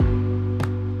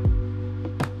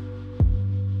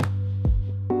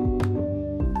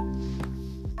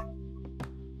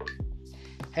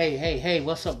Hey,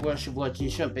 what's up, world? It's your boy G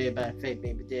Shrimp, everybody, fake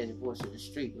baby daddy, voice of the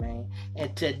street, man.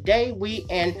 And today we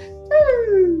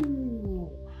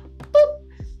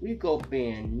go be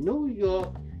in New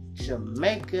York,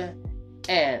 Jamaica,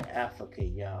 and Africa,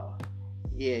 y'all.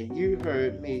 Yeah, you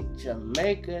heard me,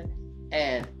 Jamaica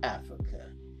and Africa.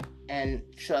 And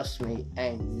trust me,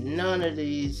 ain't none of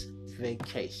these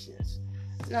vacations.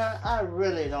 Now, I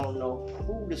really don't know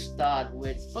who to start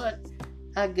with, but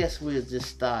I guess we'll just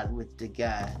start with the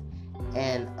guy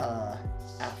in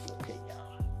Africa,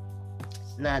 y'all.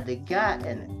 Now, the guy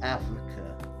in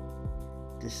Africa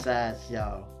decides,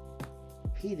 y'all,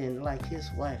 he didn't like his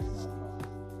wife no more.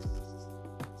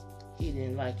 He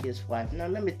didn't like his wife. Now,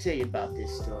 let me tell you about this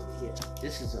story here.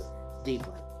 This is a deep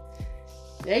one.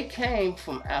 They came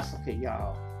from Africa,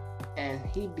 y'all, and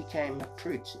he became a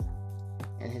preacher.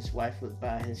 And his wife was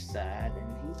by his side,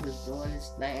 and he was doing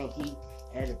his thing. He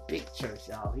had a big church,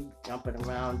 y'all. He was jumping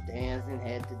around, dancing,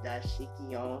 had the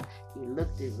dashiki on. He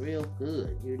looked it real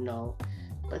good, you know.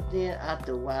 But then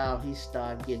after a while, he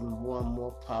started getting more and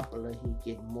more popular. He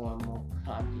get more and more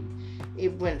cocky.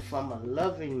 It went from a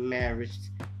loving marriage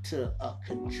to a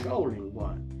controlling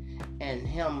one. And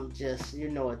him just,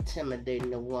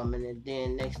 intimidating the woman. And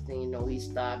then next thing you know, he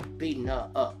started beating her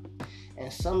up.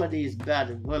 And some of these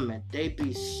battered women, they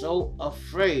be so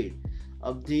afraid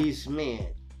of these men.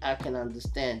 I can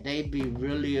understand. They be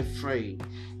really afraid.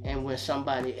 And when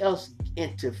somebody else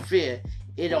interfere,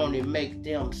 it only make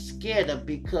them scared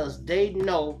because they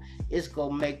know it's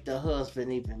going to make the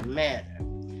husband even madder.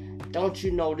 Don't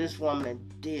you know this woman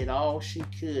did all she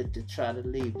could to try to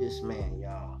leave this man,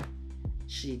 y'all?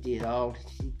 She did all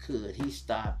she could. He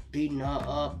started beating her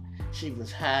up. She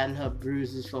was hiding her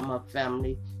bruises from her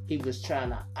family. He was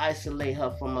trying to isolate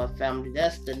her from her family.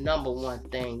 That's the number one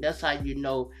thing. That's how you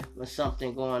know when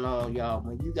something going on, y'all.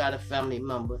 When you got a family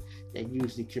member that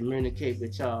usually communicate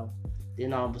with y'all,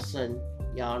 then all of a sudden,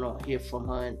 y'all don't hear from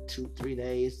her in 2-3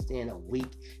 days, then a week,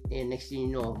 then next thing you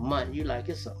know, a month. You like,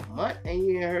 it's a month and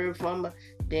you ain't heard from her?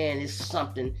 Then it's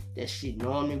something that she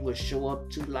normally would show up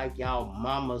to, like y'all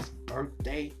mama's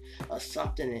birthday or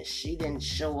something, and she didn't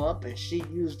show up, and she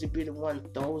used to be the one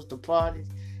that throws the parties.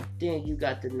 Then you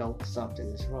got to know something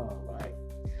is wrong, right?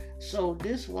 So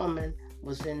this woman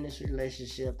was in this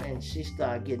relationship, and she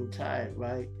started getting tired,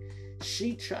 right?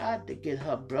 She tried to get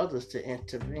her brothers to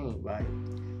intervene, right?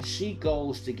 She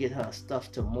goes to get her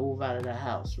stuff to move out of the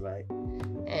house, right?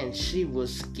 And she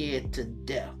was scared to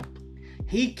death.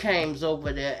 He comes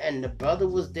over there, and the brother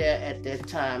was there at that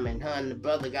time, and her and the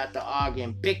brother got to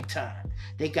arguing big time.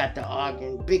 They got to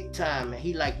arguing big time, and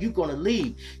he like, you gonna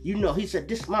leave. He said,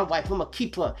 this is my wife, I'm gonna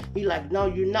keep her. He like, no,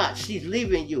 you're not. She's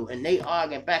leaving you. And they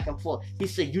arguing back and forth. He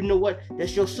said, you know what?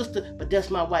 That's your sister, but that's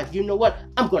my wife. You know what?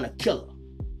 I'm gonna kill her.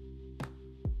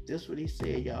 This is what he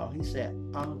said, y'all. He said,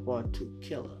 I'm going to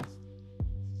kill her.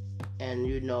 And,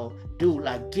 dude,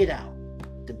 like, get out.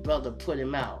 The brother put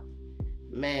him out.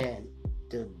 Man,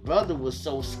 the brother was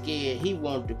so scared, he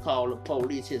wanted to call the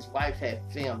police. His wife had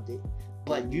filmed it.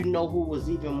 But you know who was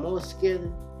even more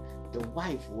scared? The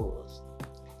wife was.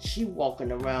 She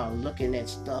walking around looking at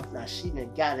stuff. Now, she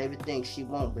done got everything she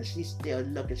want, but she still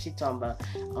looking. She talking about,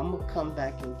 I'm going to come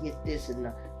back and get this. And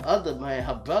the other man,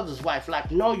 her brother's wife,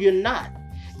 like, no, you're not.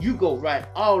 You go write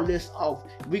all this off.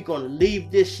 We're going to leave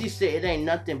this. She said it ain't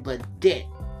nothing but debt.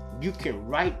 You can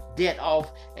write debt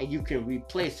off and you can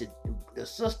replace it. The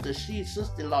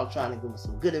sister-in-law trying to give us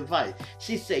some good advice.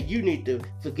 She said, you need to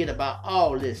forget about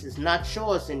all this. It's not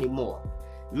yours anymore.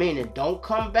 Meaning, don't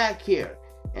come back here.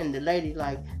 And the lady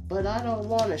like, but I don't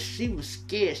want to. She was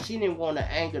scared. She didn't want to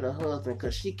anger the husband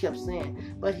because she kept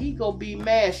saying, but he gonna be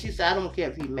mad. She said, I don't care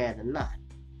if he mad or not.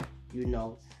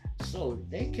 So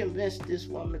they convinced this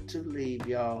woman to leave,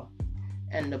 y'all.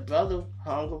 And the brother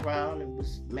hung around and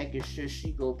was making sure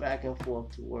she go back and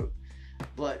forth to work.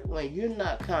 But when you're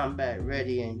not combat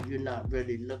ready and you're not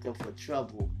really looking for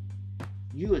trouble,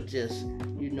 you are just,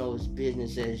 it's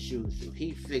business as usual.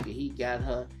 He figured he got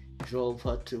her, drove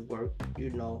her to work,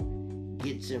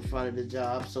 gets in front of the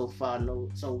job. So far,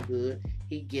 so good.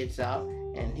 He gets out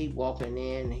and he walking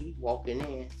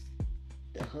in.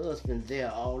 The husband's there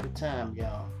all the time,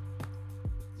 y'all.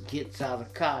 Gets out of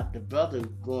the car, the brother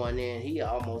going in, he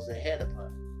almost ahead of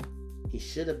her. He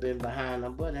should have been behind her,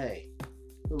 but hey,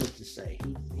 who's to say?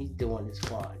 He's doing his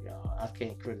part, y'all. I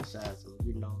can't criticize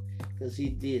him, because he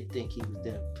did think he was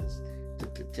there to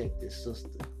protect his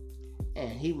sister. And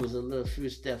he was a few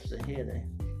steps ahead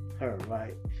of her,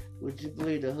 right? Would you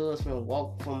believe the husband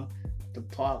walked from the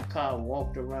parked car,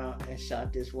 walked around and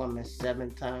shot this woman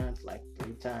 7 times, like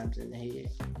 3 times in the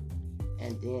head,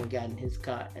 and then got in his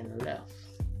car and left.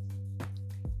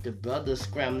 The brother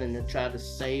scrambling to try to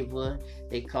save her.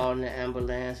 They calling the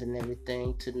ambulance and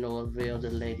everything, to no avail. The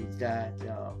lady died,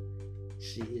 y'all.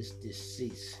 She is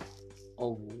deceased.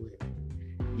 Over with.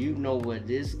 You know where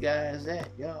this guy is at,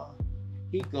 y'all.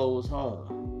 He goes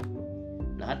home.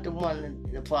 Not the one in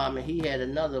the apartment. He had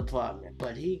another apartment,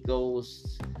 but he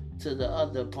goes to the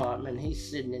other apartment. He's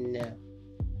sitting in there,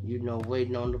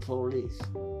 waiting on the police.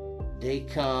 They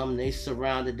come, they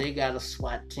surrounded, they got a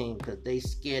SWAT team because they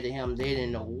scared of him. They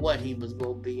didn't know what he was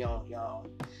going to be on, y'all.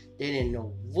 They didn't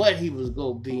know what he was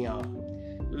going to be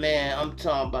on. Man, I'm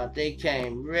talking about they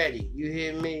came ready. You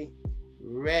hear me?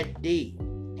 Ready.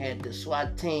 Had the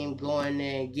SWAT team go in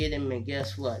there and get him, and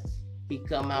guess what? He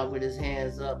come out with his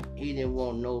hands up. He didn't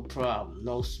want no problem,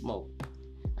 no smoke.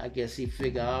 I guess he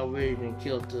figured I already been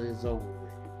killed till it's over with.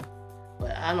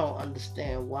 But I don't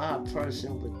understand why a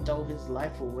person would throw his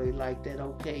life away like that.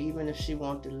 Okay, even if she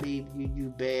wanted to leave you,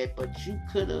 you bad, but you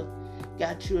could have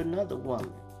got you another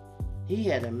woman. He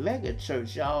had a mega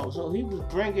church, y'all, so he was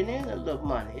bringing in a little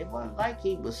money. It wasn't like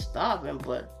he was starving,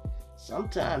 but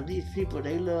sometimes these people,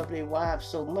 they love their wives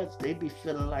so much, they be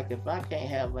feeling like if I can't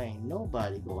have her, ain't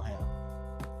nobody gonna have her.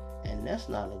 And that's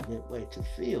not a good way to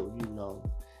feel,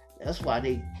 That's why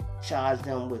they charge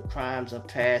them with crimes of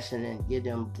passion and give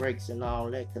them breaks and all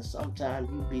that, because sometimes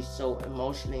you be so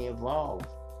emotionally involved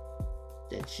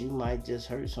that you might just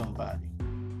hurt somebody.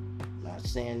 Not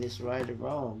saying it's right or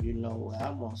wrong, I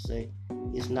won't say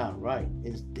it's not right,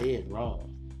 it's dead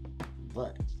wrong.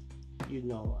 But,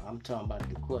 I'm talking about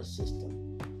the court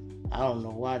system. I don't know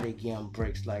why they give them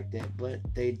breaks like that, but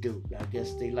they do. I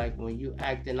guess they like when you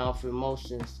acting off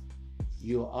emotions,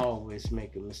 you'll always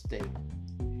make a mistake.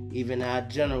 Even our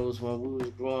generals, when we was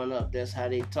growing up, that's how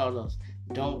they taught us.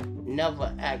 Don't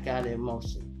never act out of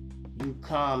emotion. You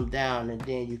calm down and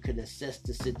then you can assess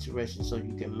the situation so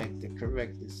you can make the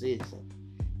correct decision.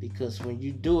 Because when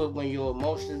you do it when your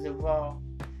emotions involved,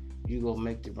 you gonna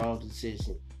make the wrong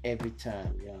decision every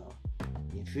time, y'all.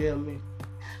 You feel me?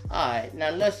 Alright,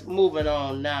 now let's move it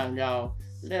on now, y'all.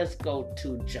 Let's go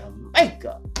to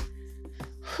Jamaica.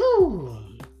 Whew.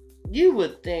 You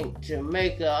would think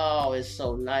Jamaica, is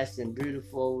so nice and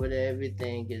beautiful over there.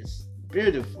 Everything is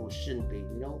beautiful. Shouldn't be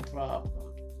no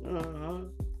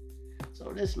problem.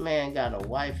 So this man got a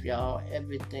wife, y'all.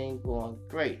 Everything going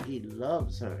great. He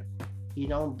loves her. He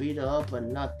don't beat her up or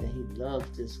nothing. He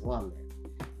loves this woman.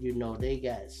 They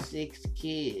got 6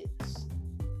 kids.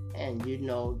 And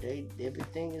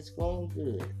everything is going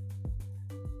good.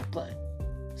 But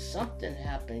something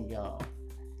happened, y'all.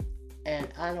 And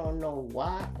I don't know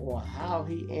why or how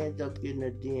he ended up getting a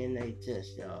DNA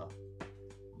test, y'all.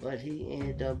 But he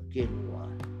ended up getting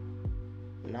one.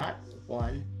 Not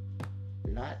 1,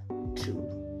 not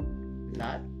 2,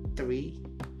 not 3,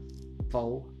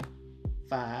 4,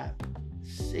 5,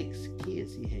 6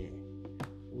 kids he had.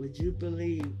 Would you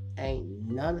believe ain't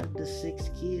none of the 6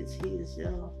 kids his,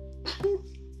 y'all?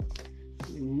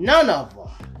 None of them.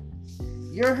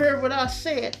 You heard what I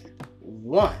said?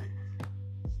 1,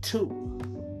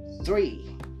 2,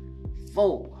 3,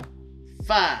 4,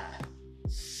 5,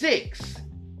 6.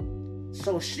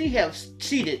 So she has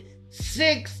cheated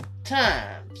 6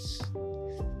 times.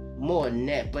 More than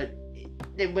that, but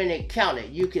when it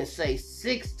counted, you can say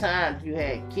 6 times you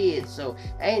had kids. So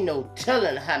ain't no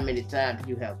telling how many times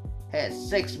you have had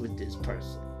sex with this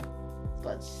person.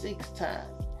 But 6 times.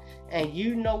 And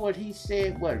you know what he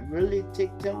said, what really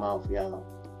ticked him off, y'all?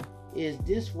 Is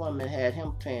this woman had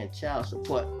him paying child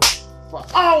support for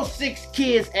all 6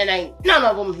 kids and ain't none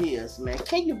of them his, man.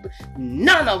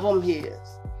 None of them his.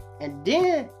 And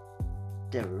then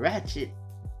the ratchet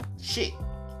chick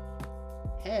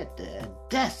had the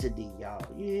audacity, y'all.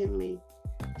 You hear me?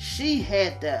 She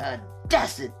had the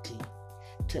audacity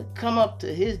to come up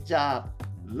to his job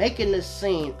making a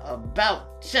scene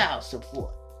about child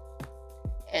support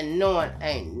and knowing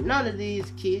ain't none of these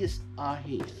kids are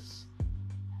his.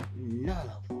 None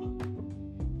of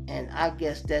them. And I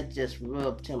guess that just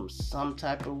rubbed him some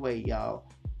type of way, y'all.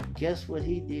 Guess what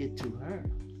he did to her?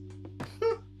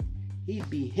 He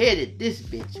beheaded this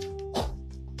bitch.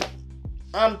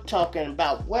 I'm talking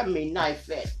about where me knife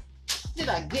at. Did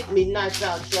I get me knife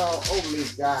out, y'all? Oh my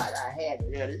God, I had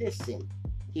it there. Listen,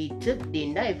 he took the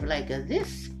knife like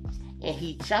this, and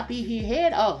he chopped her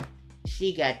head off.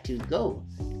 She got to go.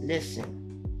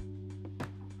 Listen,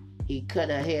 he cut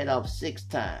her head off 6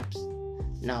 times.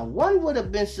 Now, 1 would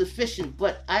have been sufficient,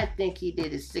 but I think he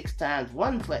did it 6 times,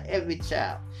 1 for every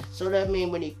child. So that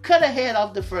means when he cut her head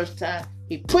off the first time,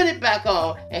 he put it back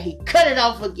on, and he cut it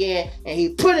off again, and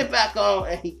he put it back on,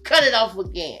 and he cut it off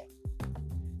again.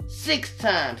 6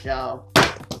 times, y'all.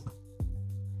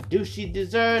 Do she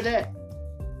deserve that?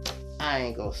 I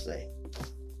ain't gonna say.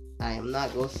 I am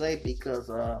not gonna say because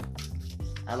I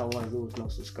don't want to lose no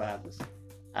subscribers.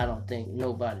 I don't think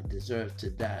nobody deserves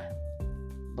to die.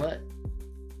 But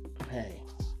hey,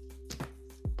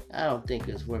 I don't think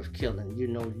it's worth killing. You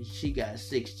know, she got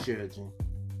 6 children.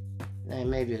 And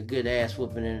maybe a good ass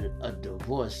whooping and a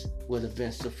divorce would have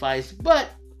been suffice. But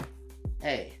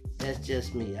hey, that's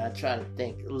just me. I try to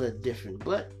think a little different.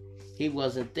 But he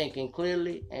wasn't thinking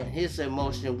clearly, and his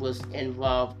emotion was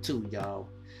involved too, y'all.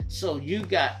 So you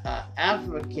got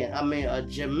a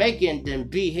Jamaican then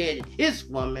beheaded his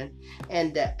woman,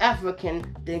 and the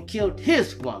African then killed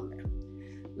his woman.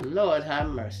 Lord have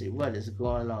mercy, what is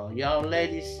going on? Y'all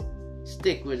ladies,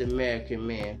 stick with American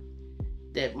men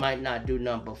that might not do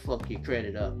nothing but fuck your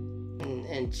credit up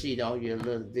and cheat on you a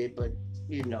little bit, but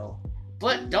you know.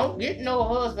 But don't get no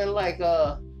husband like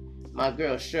my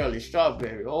girl Shirley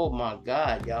Strawberry. Oh my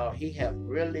God, y'all, he have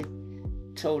really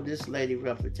tore this lady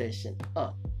reputation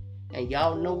up. And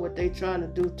y'all know what they trying to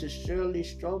do to Shirley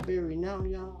Strawberry now,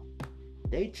 y'all?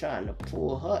 They trying to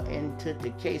pull her into the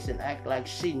case and act like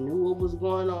she knew what was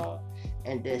going on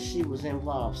and that she was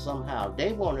involved somehow.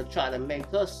 They want to try to make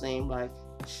her seem like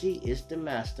she is the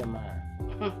mastermind.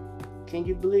 Can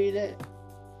you believe that?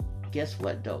 Guess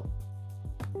what, though?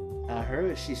 I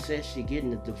heard she said she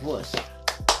getting a divorce.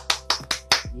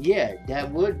 Yeah,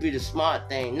 that would be the smart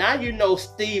thing. Now you know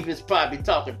Steve is probably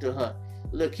talking to her.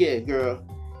 Look here, girl.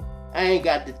 I ain't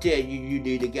got to tell you you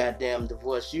need a goddamn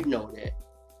divorce. You know that.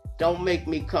 Don't make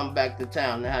me come back to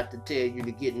town and have to tell you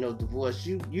to get no divorce.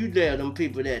 You tell them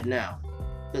people that now.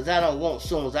 Because I don't want, as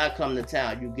soon as I come to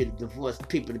town, you get a divorce,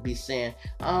 people to be saying,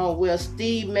 oh, well,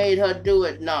 Steve made her do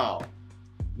it. No.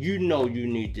 You know you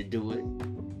need to do it.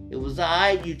 It was all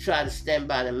right you try to stand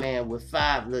by the man with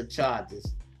 5 little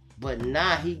charges. But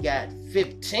now he got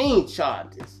 15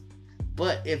 charges.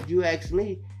 But if you ask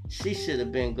me, she should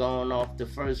have been going off the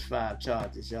first 5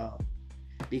 charges, y'all.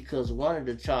 Because one of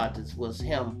the charges was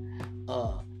him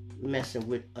messing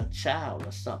with a child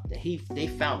or something. They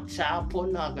found child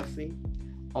pornography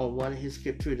on one of his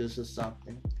computers or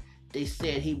something. They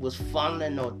said he was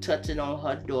fondling or touching on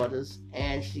her daughters,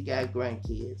 and she got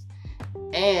grandkids.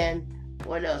 And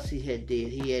what else he had did?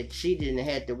 He had cheated and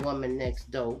had the woman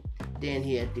next door. Then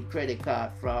he had the credit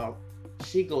card fraud.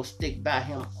 She go stick by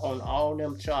him on all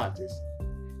them charges.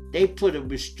 They put a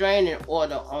restraining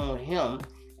order on him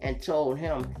and told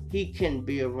him he couldn't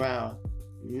be around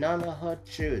none of her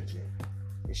children.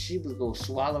 And she was going to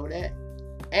swallow that.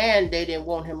 And they didn't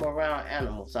want him around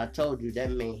animals. I told you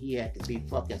that meant he had to be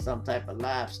fucking some type of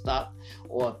livestock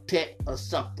or a pet or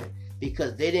something.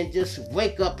 Because they didn't just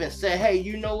wake up and say, hey,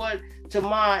 you know what?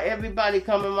 Tomorrow, everybody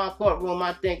come in my courtroom.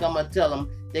 I think I'm going to tell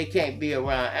them they can't be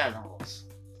around animals.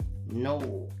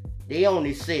 No. They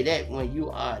only say that when you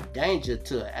are a danger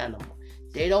to an animal.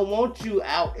 They don't want you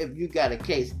out if you got a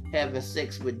case having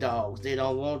sex with dogs. They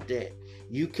don't want that.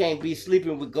 You can't be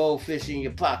sleeping with goldfish in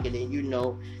your pocket and, you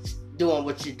know, doing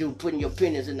what you do, putting your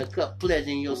pennies in the cup,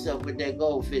 pleasuring yourself with that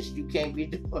goldfish. You can't be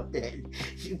doing that.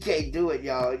 You can't do it,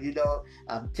 y'all. You know,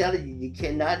 I'm telling you, you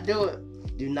cannot do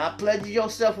it. Do not pleasure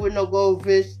yourself with no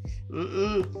goldfish.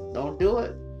 Don't do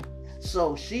it.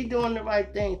 So she doing the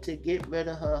right thing to get rid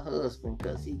of her husband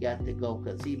because he got to go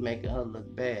because he making her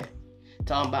look bad.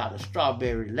 Talking about a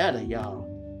strawberry letter, y'all.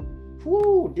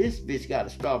 Whoo, this bitch got a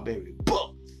strawberry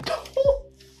book.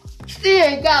 She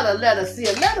ain't got a letter. See,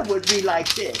 a letter would be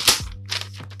like this.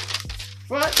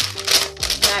 Front,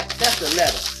 back, that's a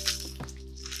letter.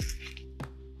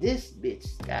 This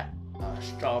bitch got a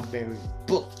strawberry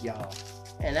book, y'all.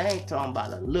 And I ain't talking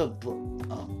about a little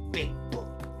book, a big book.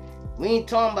 We ain't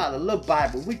talking about a little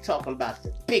Bible. We talking about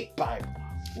the big Bible.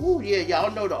 Ooh, yeah,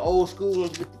 y'all know the old school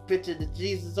ones with the picture of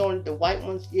Jesus on it, the white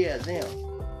ones? Yeah, them.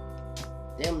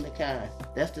 Them the kind.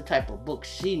 That's the type of book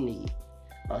she need.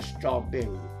 A strawberry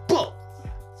book.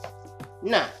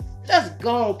 Now, let's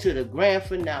go on to the grand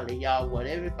finale, y'all. What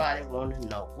everybody want to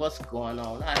know. What's going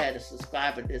on? I had a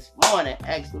subscriber this morning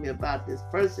ask me about this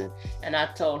person, and I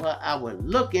told her I would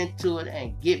look into it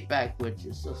and get back with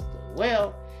you, sister.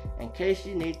 Well, in case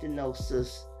you need to know,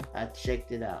 sis, I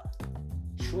checked it out.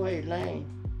 Troy Lane,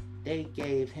 they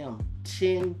gave him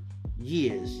 10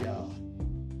 years, y'all.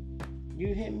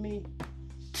 You hear me?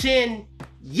 10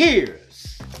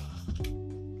 years.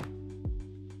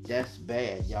 That's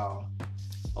bad, y'all.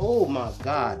 Oh my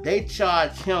God. They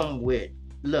charged him with,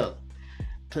 look,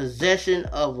 possession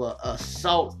of an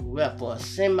assault weapon, a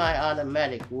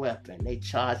semi-automatic weapon. They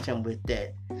charged him with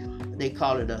that. They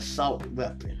call it assault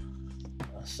weapon.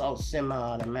 Assault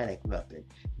semi-automatic weapon.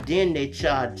 Then they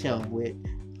charged him with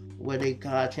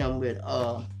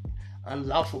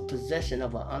unlawful possession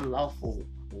of an unlawful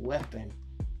weapon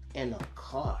in a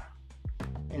car,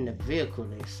 in the vehicle,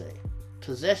 they say.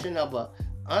 Possession of an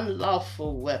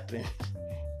unlawful weapon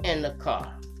in the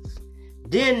car.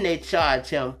 Then they charge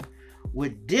him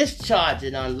with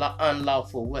discharging an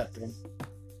unlawful weapon.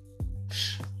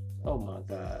 Oh my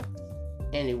God.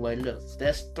 Anyway, look,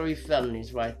 that's 3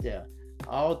 felonies right there.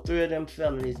 All 3 of them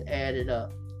felonies added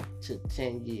up to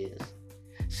 10 years.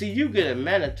 See, you get a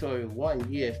mandatory 1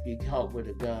 year if you caught with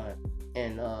a gun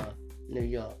in New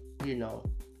York, 1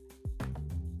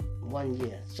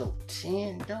 year. So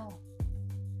 10 though?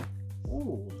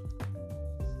 Ooh.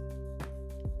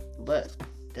 But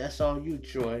that's on you,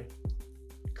 Troy.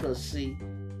 Because, see,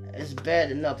 it's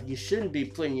bad enough. You shouldn't be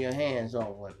putting your hands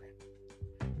on women.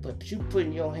 But you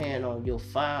putting your hand on your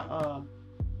firearm,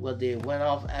 whether it went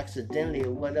off accidentally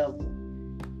or whatever,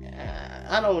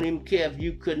 I don't even care if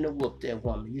you couldn't have whooped that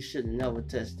woman. You should have never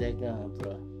touched that gun,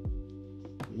 bro.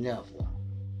 Never.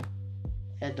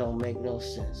 That don't make no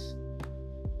sense.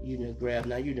 You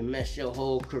done messed your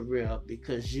whole career up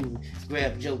because you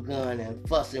grabbed your gun and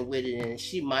fussing with it, and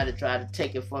she might have tried to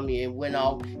take it from you and went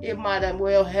off. It might have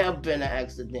well have been an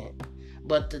accident.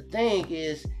 But the thing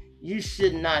is, you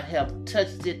should not have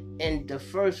touched it in the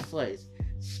first place,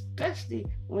 especially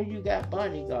when you got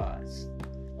bodyguards.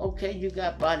 Okay, you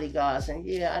got bodyguards, and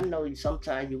yeah, I know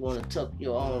sometimes you want to tuck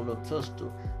your own little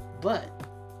pistol, but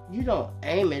you don't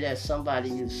aim it at somebody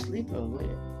you're sleeping with.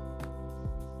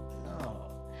 No.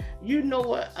 You know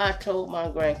what I told my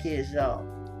grandkids, y'all,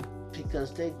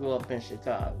 because they grew up in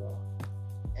Chicago,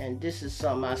 and this is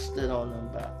something I stood on them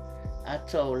about. I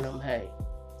told them, hey,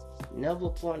 never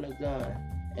point a gun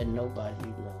at nobody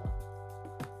you love.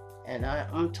 And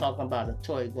I'm talking about a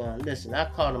toy gun. Listen, I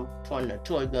caught him pointing a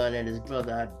toy gun at his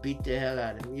brother. I'd beat the hell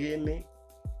out of him. You hear me?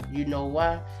 You know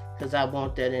why? Because I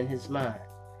want that in his mind.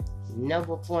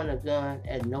 Never point a gun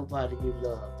at nobody you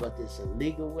love, whether it's a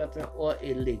legal weapon or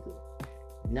illegal.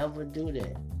 Never do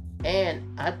that.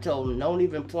 And I told him, don't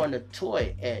even point a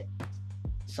toy at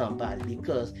somebody,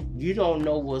 because you don't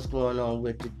know what's going on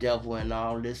with the devil and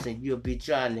all this, and you'll be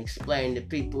trying to explain to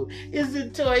people, it's a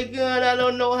toy gun, I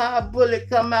don't know how a bullet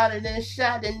come out and then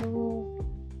shot and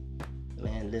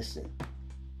man, listen,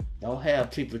 don't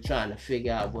have people trying to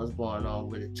figure out what's going on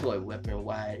with a toy weapon,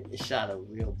 why it shot a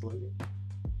real bullet.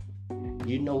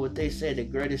 You know what they say, the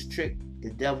greatest trick the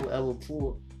devil ever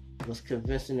pulled was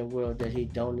convincing the world that he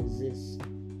don't exist.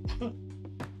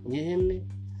 You hear me?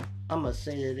 I'm gonna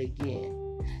say that again.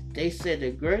 They said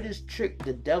the greatest trick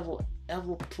the devil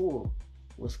ever pulled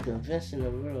was convincing the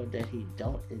world that he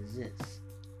don't exist.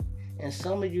 And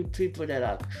some of you people that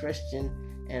are Christian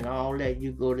and all that,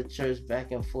 you go to church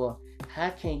back and forth, how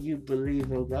can you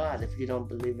believe in God if you don't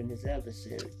believe in his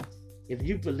adversary? If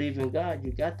you believe in God,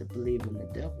 you got to believe in the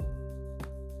devil.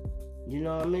 You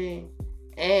know what I mean?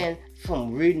 And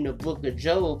from reading the book of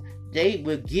Job, they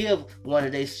would give one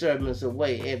of their servants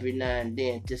away every now and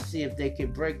then to see if they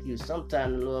could break you.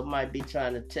 Sometimes the Lord might be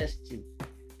trying to test you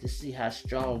to see how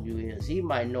strong you is. He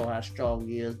might know how strong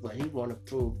you is, but he want to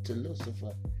prove to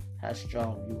Lucifer how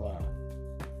strong you are.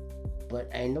 But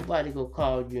ain't nobody gonna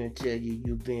call you and tell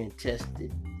you being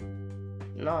tested.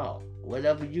 No,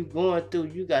 whatever you going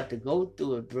through, you got to go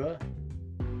through it, bruh.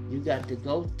 You got to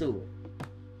go through it.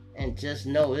 And just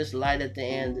know it's light at the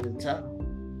end of the tunnel.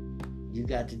 You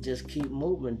got to just keep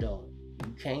moving, though.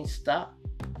 You can't stop,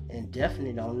 and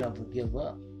definitely don't never give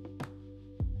up.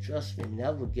 Trust me,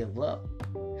 never give up.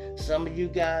 Some of you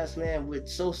guys, man, with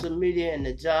social media and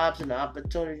the jobs and the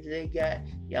opportunities they got,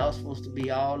 y'all supposed to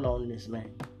be all on this,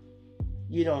 man.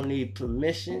 You don't need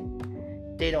permission.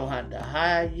 They don't have to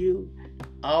hire you.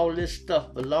 All this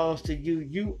stuff belongs to you.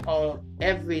 You own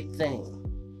everything.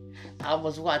 I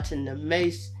was watching the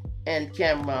Mace and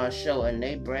Cameron show, and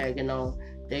they bragging on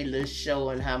they little show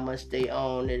and how much they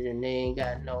own it, and they ain't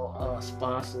got no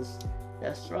sponsors.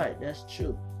 That's right, that's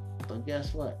true. But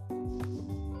guess what?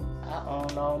 I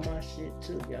own all my shit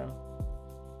too, y'all.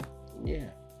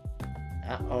 Yeah,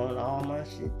 I own all my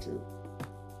shit too.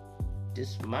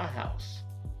 This is my house.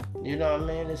 You know what I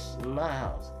mean? This is my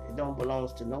house. It don't belong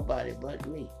to nobody but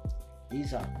me.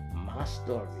 These are my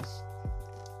stories.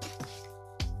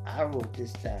 I wrote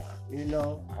this down. You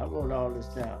know, I wrote all this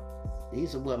down.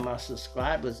 These are what my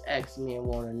subscribers ask me and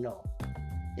want to know.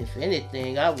 If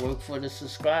anything, I work for the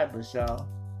subscribers, y'all.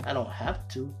 I don't have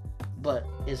to, but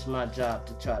it's my job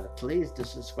to try to please the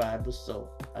subscribers, so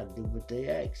I do what they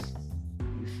ask.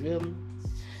 You feel me?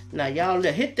 Now, y'all,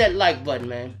 hit that like button,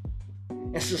 man.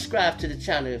 And subscribe to the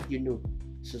channel if you're new.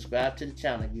 Subscribe to the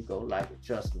channel. You go like it,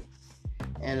 trust me.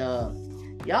 And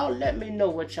y'all let me know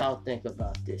what y'all think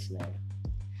about this, man.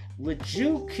 Would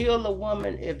you kill a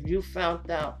woman if you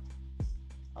found out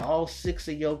All 6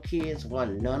 of your kids,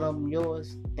 none of them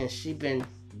yours, and she been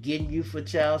getting you for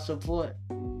child support?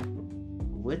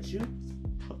 Would you?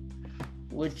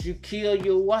 Would you kill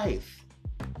your wife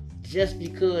just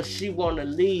because she want to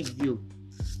leave you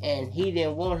and he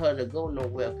didn't want her to go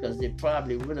nowhere because it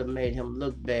probably would have made him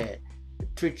look bad? The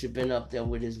preacher been up there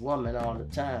with his woman all the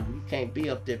time. You can't be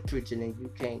up there preaching and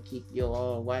you can't keep your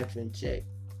own wife in check.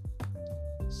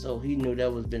 So he knew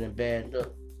that was been a bad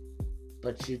look.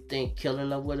 But you think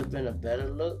killing her would have been a better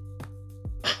look?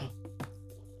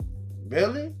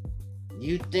 Really?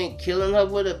 You think killing her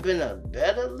would have been a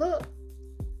better look?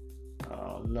 I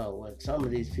don't know. Well, some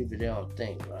of these people, they don't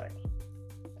think right.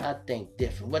 I think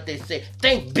different. What they say,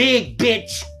 think big,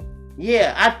 bitch.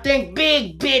 Yeah, I think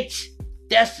big, bitch.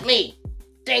 That's me.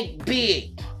 Think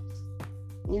big.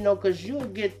 Because you'll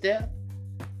get there.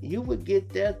 You would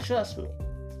get there, trust me.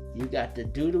 You got to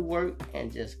do the work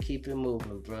and just keep it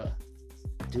moving, bruh.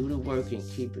 Do the work and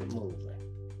keep it moving.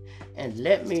 And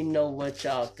let me know what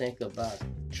y'all think about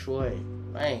Troy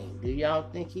Lane. Do y'all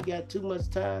think he got too much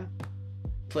time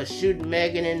for shooting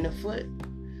Megan in the foot?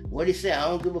 What he say? I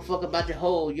don't give a fuck about your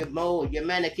hole, your mold, your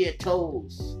manicured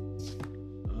toes.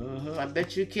 I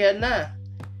bet you care now.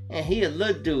 And he a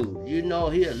little dude. He a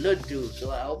little dude.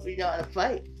 So I hope he know how to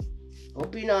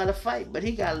fight. But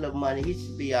he got a little money. He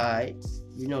should be alright.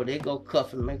 They go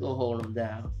cuff him. They go hold him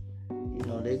down.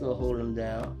 They go hold him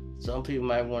down. Some people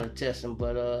might want to test him,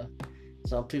 but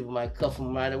some people might cuff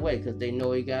him right away because they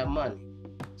know he got money.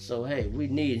 So, hey, we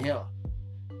need him.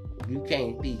 You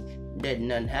can't be letting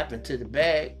nothing happen to the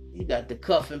bag. You got to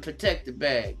cuff and protect the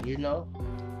bag,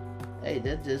 Hey,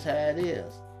 that's just how it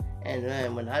is. And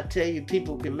man, when I tell you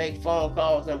people can make phone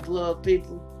calls and plug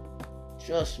people,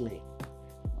 trust me.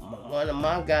 One of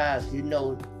my guys,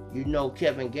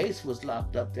 Kevin Gates was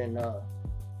locked up in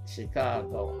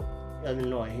Chicago,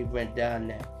 Illinois. He went down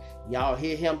there. Y'all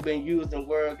hear him been using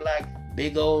words like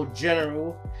big old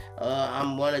general,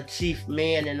 I'm one of chief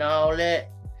men and all that.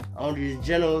 Only the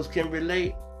generals can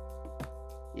relate.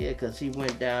 Yeah, because he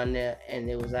went down there and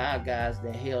it was our guys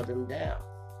that held him down.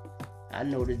 I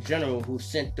know the general who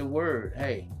sent the word,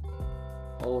 hey,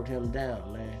 hold him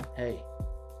down, man. Hey,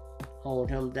 hold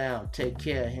him down. Take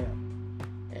care of him.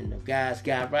 And the guys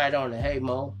got right on it. Hey,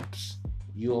 Mo,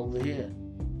 you over here.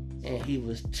 And he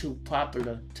was too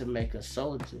popular to make a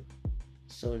soldier.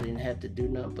 So they didn't have to do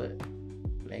nothing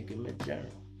but make him a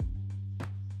general.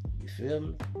 You feel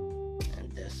me?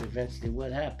 And that's eventually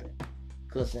what happened.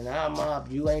 Because in our mob,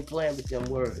 you ain't playing with them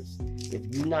words.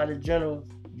 If you're not a general,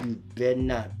 you better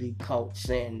not be caught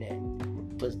saying that.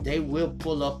 Because they will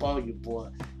pull up on you, boy.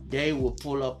 They will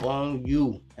pull up on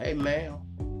you. Hey, man,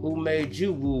 who made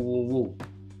you woo, woo, woo?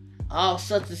 All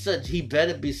such and such. He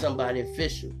better be somebody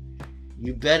official.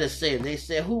 You better say it. They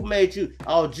say, who made you?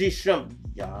 Oh, G-Shrimp.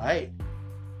 All right.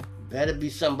 Better be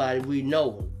somebody we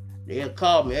know. They'll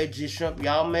call me. Hey, G-Shrimp,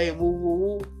 y'all made woo, woo,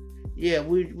 woo? Yeah,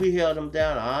 we held him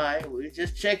down. All right. We're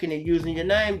just checking and using your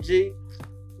name, G.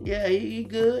 Yeah, he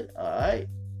good. All right.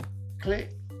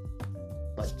 Click.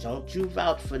 But don't you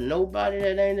vouch for nobody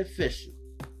that ain't official.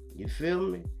 You feel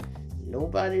me?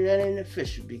 Nobody that ain't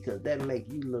official, because that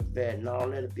make you look bad and all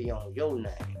that'll be on your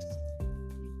name.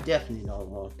 You definitely don't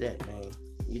want that, man.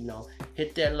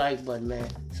 Hit that like button, man.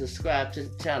 Subscribe to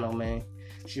the channel, man.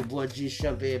 It's your boy G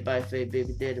Shrimp, everybody say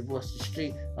baby daddy, what's the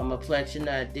street? I'ma plant you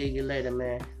now, dig you later,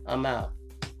 man. I'm out.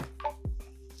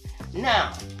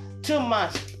 Now, to my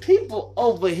people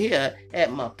over here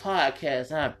at my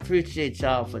podcast, I appreciate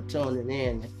y'all for tuning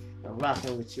in and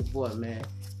rocking with your boy, man.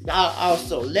 Y'all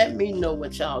also let me know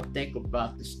what y'all think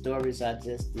about the stories I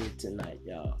just did tonight,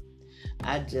 y'all.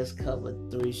 I just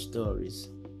covered 3 stories.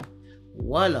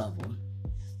 One of them,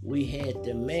 we had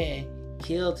the man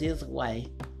killed his wife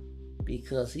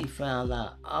because he found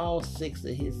out all 6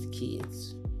 of his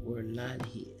kids were not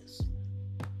his.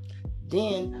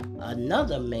 Then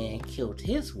another man killed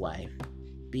his wife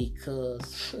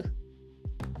because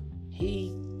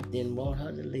he didn't want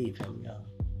her to leave him, y'all.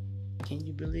 Can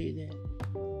you believe that?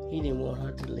 He didn't want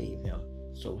her to leave him,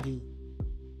 so he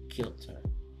killed her.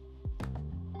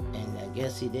 And I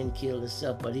guess he didn't kill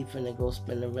himself, but he finna go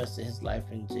spend the rest of his life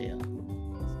in jail.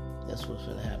 That's what's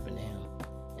finna happen to him.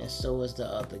 And so is the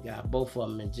other guy. Both of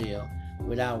them in jail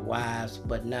without wives,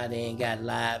 but now they ain't got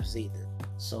lives either.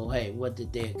 So hey, what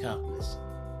did they accomplish?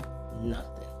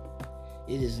 Nothing.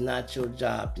 It is not your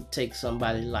job to take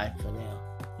somebody's life for them.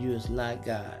 You is not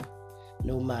God.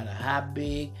 No matter how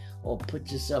big or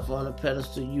put yourself on a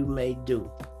pedestal you may do,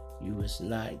 you is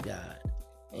not God.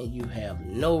 And you have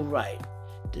no right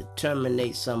to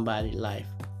terminate somebody's life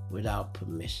without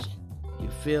permission. You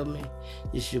feel me?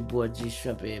 This your boy G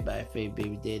Shrimp, everybody favorite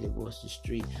baby daddy, voice the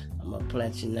street. I'm gonna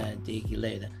plant you now and dig you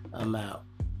later. I'm out.